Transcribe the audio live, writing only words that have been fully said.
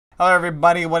Hello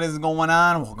everybody, what is going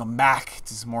on? Welcome back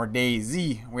to some more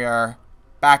DayZ. We are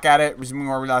back at it, resuming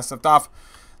where we last left off.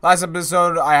 Last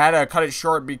episode, I had to cut it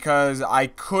short because I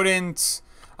couldn't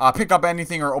pick up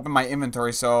anything or open my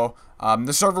inventory. So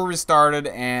the server restarted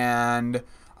and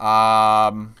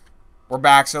we're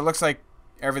back. So it looks like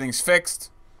everything's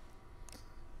fixed.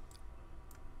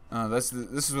 This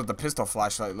is what the pistol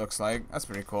flashlight looks like. That's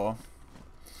pretty cool.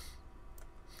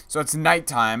 So it's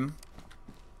nighttime.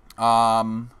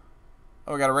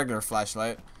 Oh, we got a regular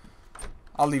flashlight.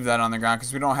 I'll leave that on the ground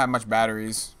because we don't have much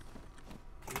batteries.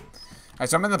 Alright,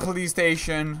 so I'm in the police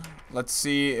station. Let's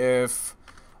see if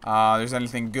there's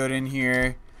anything good in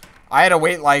here. I had to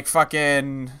wait like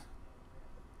fucking...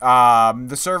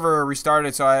 the server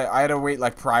restarted, so I had to wait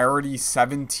like priority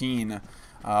 17.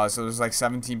 So there's like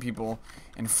 17 people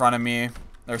in front of me.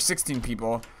 There's 16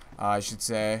 people, I should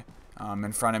say,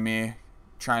 in front of me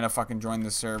trying to fucking join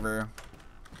the server.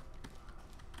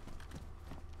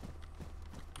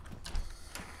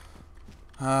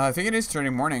 I think it is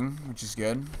turning morning, which is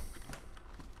good.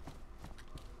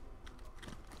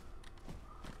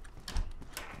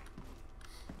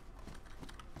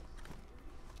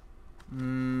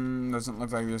 Doesn't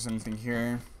look like there's anything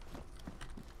here.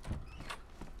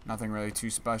 Nothing really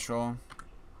too special.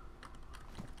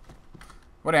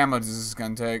 What ammo does this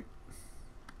gun take?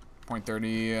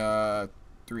 .30,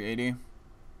 380.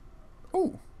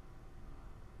 Ooh.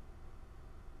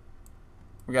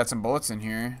 We got some bullets in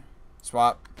here.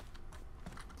 Swap.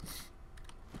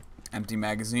 Empty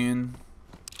magazine.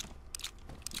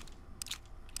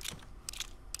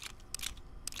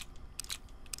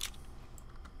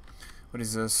 What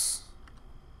is this?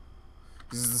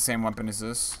 This is the same weapon as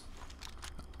this.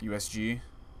 USG.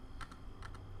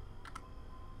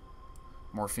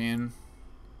 Morphine.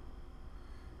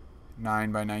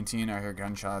 9x19. I hear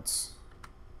gunshots.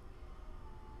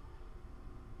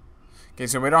 Okay,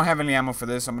 so we don't have any ammo for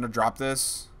this. I'm going to drop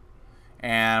this.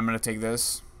 And I'm going to take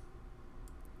this.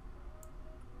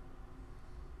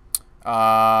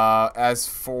 As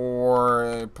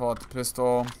for... Pull out the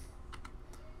pistol.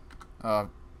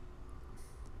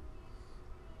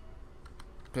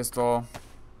 Pistol.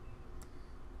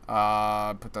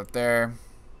 Put that there.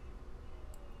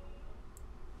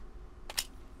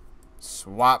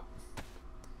 Swap.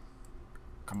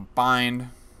 Combined.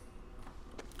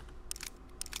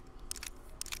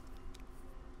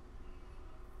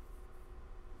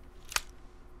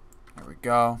 There we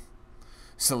go.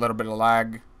 Just a little bit of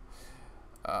lag.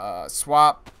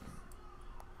 Swap.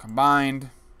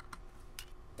 Combined.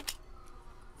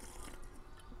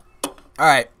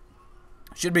 Alright.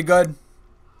 Should be good.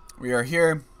 We are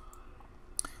here.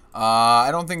 I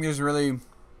don't think there's really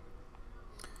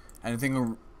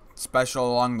anything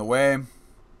special along the way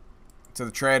to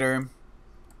the trader.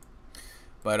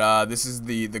 But this is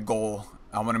the goal.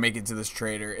 I want to make it to this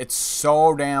trader. It's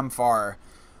so damn far.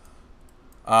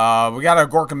 We got a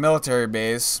Gorka military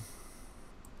base.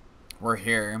 We're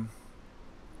here.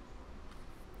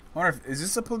 I wonder if, is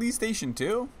this a police station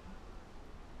too?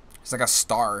 It's like a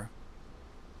star.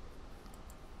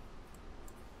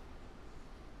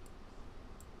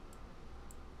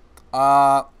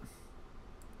 Alright,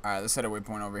 let's set a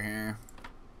waypoint over here.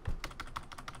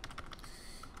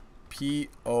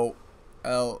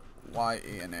 Polyana.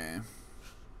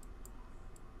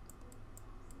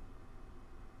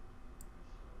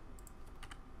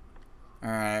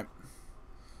 Alright.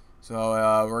 So,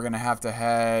 we're gonna have to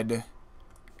head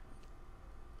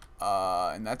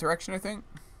in that direction, I think.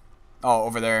 Oh,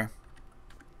 over there.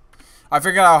 I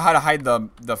figured out how to hide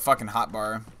the fucking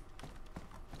hotbar.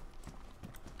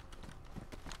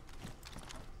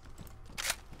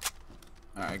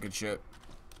 Alright, good shit.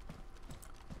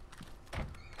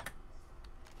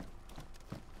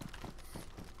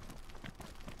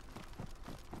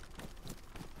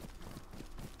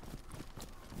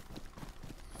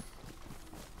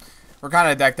 We're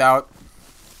kind of decked out.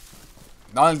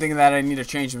 The only thing that I need to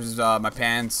change is my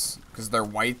pants, because they're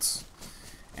white.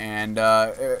 And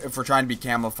if we're trying to be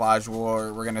camouflage,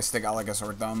 we're going to stick out like a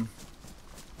sore thumb.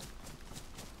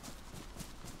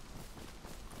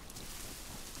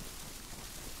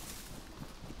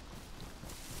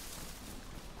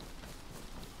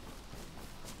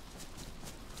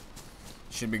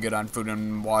 Should be good on food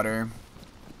and water.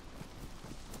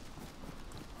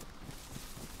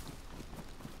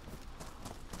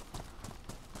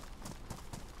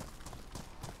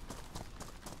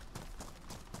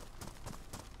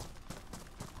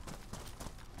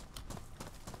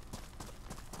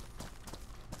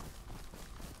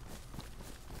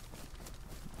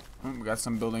 We got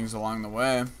some buildings along the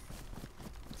way.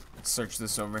 Let's search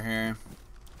this over here.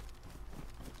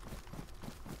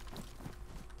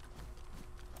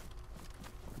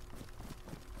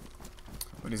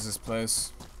 What is this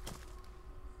place?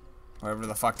 Whatever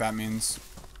the fuck that means.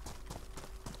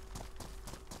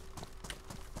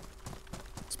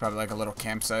 It's probably like a little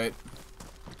campsite.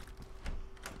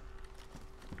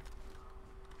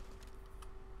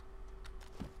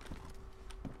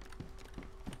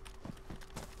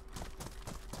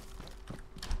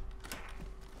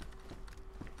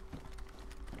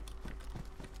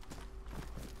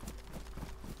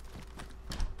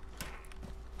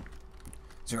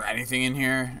 Is there anything in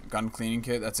here? Gun cleaning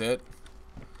kit, that's it.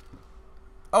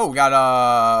 Oh, we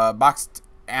got boxed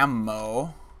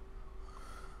ammo.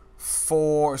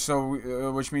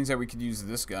 Which means that we could use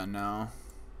this gun now.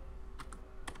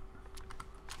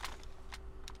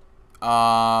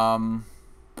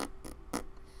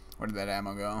 Where did that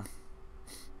ammo go?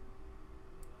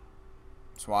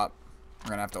 Swap. We're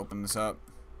gonna have to open this up.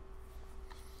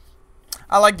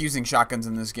 I like using shotguns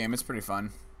in this game. It's pretty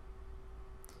fun.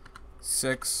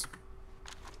 6.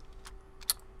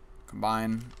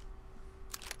 Combine.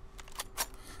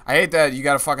 I hate that you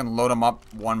gotta fucking load them up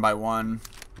one by one.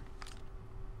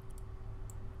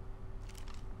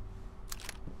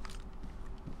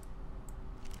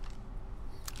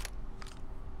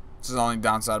 This is the only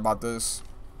downside about this.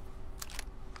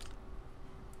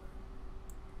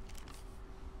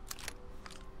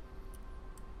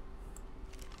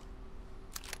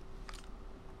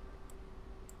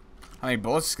 How many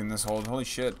bullets can this hold? Holy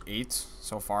shit, 8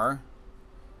 so far.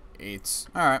 8.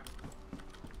 Alright.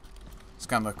 This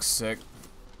gun looks sick.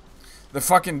 The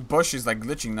fucking bush is like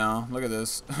glitching now. Look at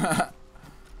this. A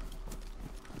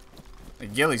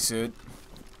ghillie suit.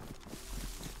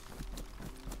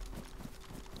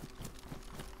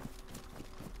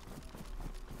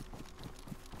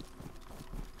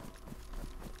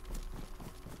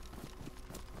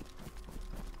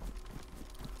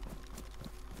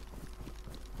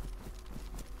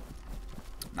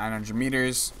 $900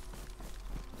 meters.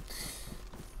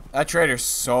 That trader's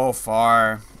so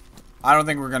far. I don't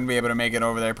think we're gonna be able to make it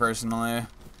over there personally.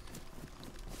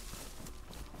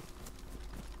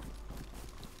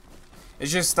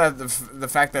 It's just that the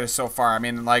fact that it's so far. I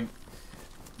mean, like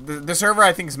the server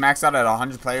I think is maxed out at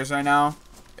 100 players right now.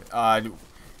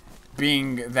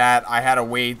 Being that I had to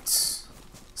wait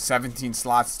 17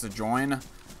 slots to join.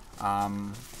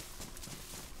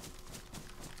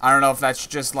 I don't know if that's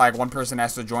just like one person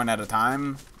has to join at a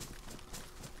time,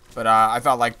 but I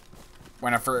thought like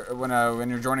when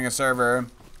you're joining a server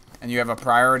and you have a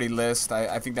priority list,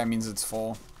 I think that means it's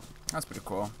full. That's pretty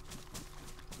cool.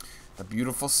 The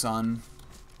beautiful sun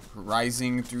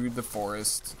rising through the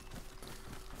forest.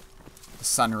 The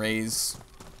sun rays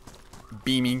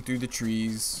beaming through the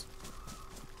trees.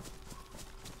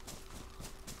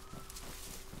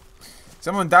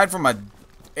 Someone died from a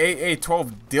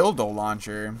AA-12 dildo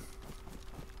launcher.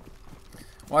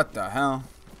 What the hell?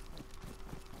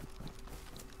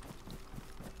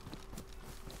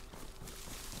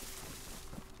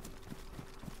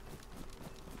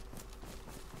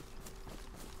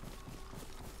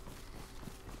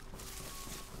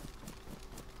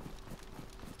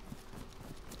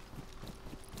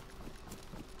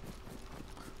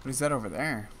 What is that over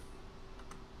there?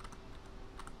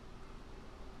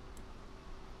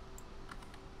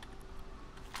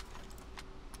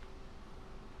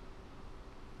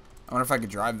 I wonder if I could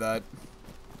drive that.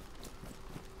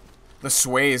 The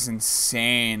sway is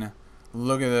insane.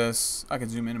 Look at this. I can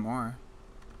zoom in more.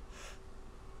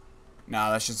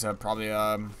 Nah, that's just probably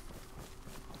an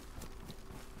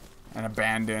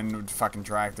abandoned fucking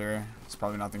tractor. It's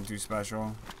probably nothing too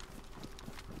special.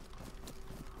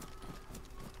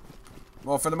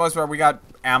 Well, for the most part, we got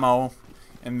ammo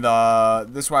in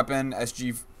this weapon,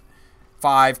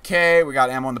 SG-5K. We got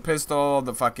ammo in the pistol,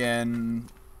 the fucking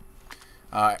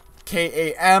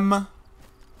KAM,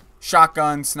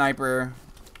 shotgun, sniper.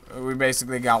 We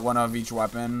basically got one of each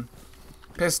weapon.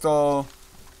 Pistol,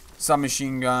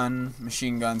 submachine gun,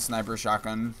 machine gun, sniper,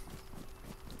 shotgun.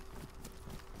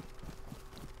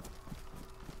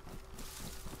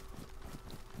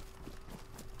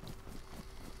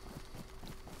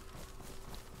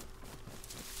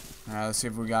 Alright, let's see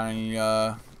if we got any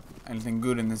anything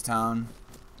good in this town.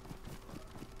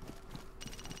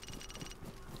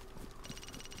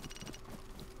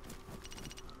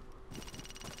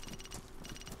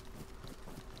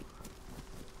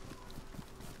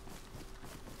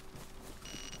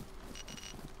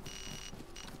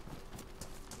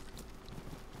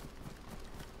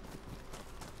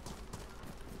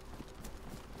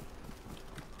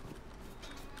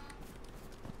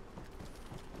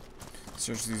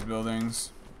 Search these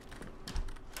buildings.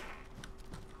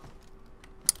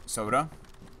 Soda.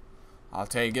 I'll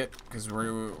take it because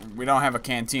we don't have a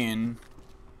canteen.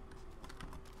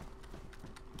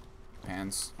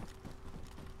 pants.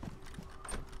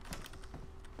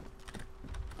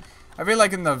 I feel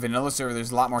like in the vanilla server,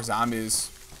 there's a lot more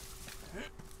zombies.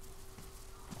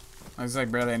 There's like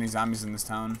barely any zombies in this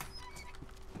town.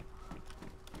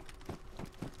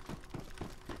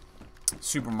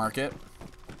 Supermarket.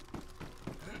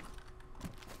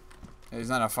 There's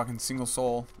not a fucking single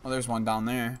soul. Oh, there's one down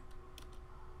there.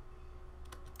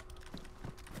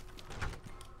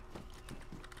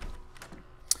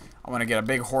 I want to get a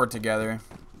big horde together.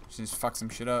 Just fuck some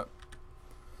shit up.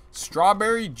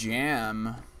 Strawberry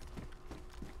jam.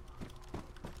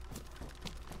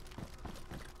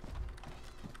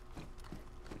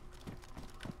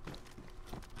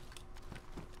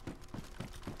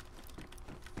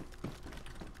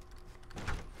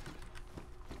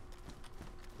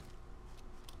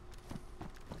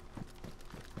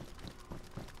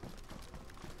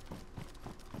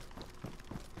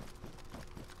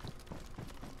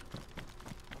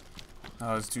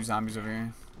 Oh, there's 2 zombies over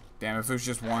here. Damn, if it was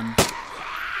just one.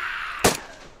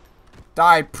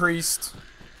 Die, priest.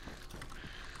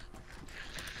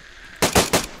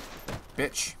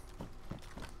 Bitch.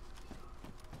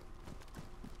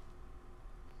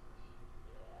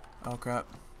 Oh, crap.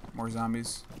 More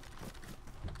zombies.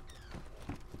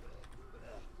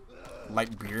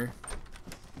 Light beer.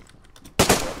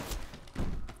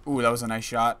 Ooh, that was a nice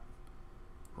shot.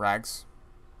 Rags.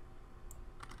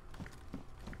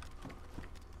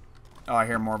 Oh, I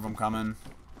hear more of them coming.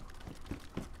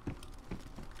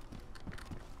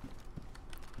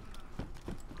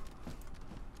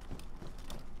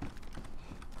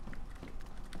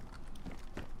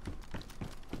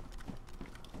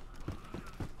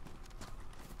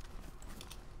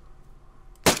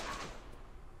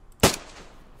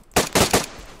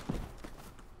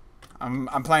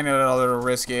 I'm playing it a little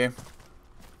risky.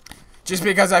 Just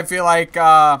because I feel like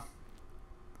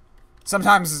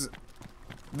sometimes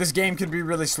this game can be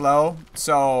really slow,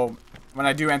 so when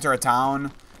I do enter a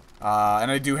town,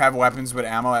 and I do have weapons with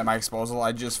ammo at my disposal,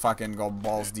 I just fucking go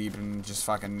balls deep and just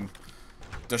fucking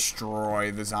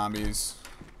destroy the zombies.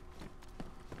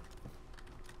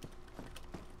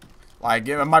 Like,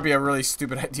 it might be a really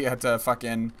stupid idea to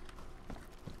fucking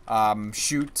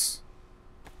shoot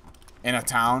in a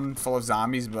town full of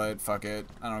zombies, but fuck it.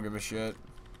 I don't give a shit.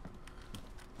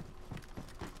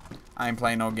 I ain't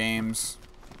playing no games.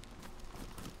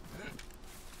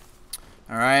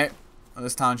 Alright. Well,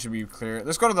 this town should be clear.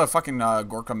 Let's go to the fucking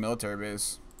Gorka military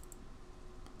base.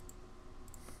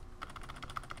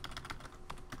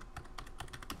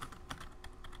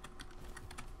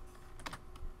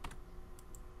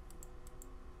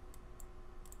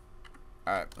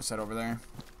 Alright, let's head over there.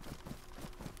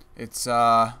 It's,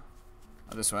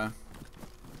 this way.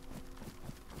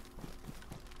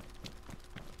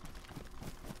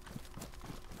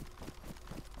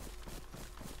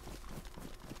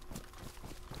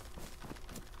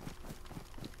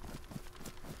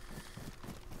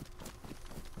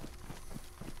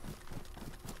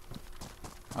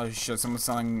 Oh shit, someone's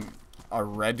selling a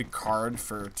red card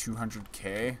for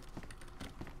 200k.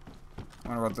 I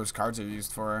wonder what those cards are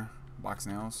used for. Box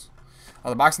nails.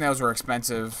 Oh, the box nails were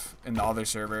expensive in the other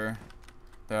server.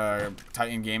 The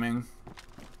Titan Gaming.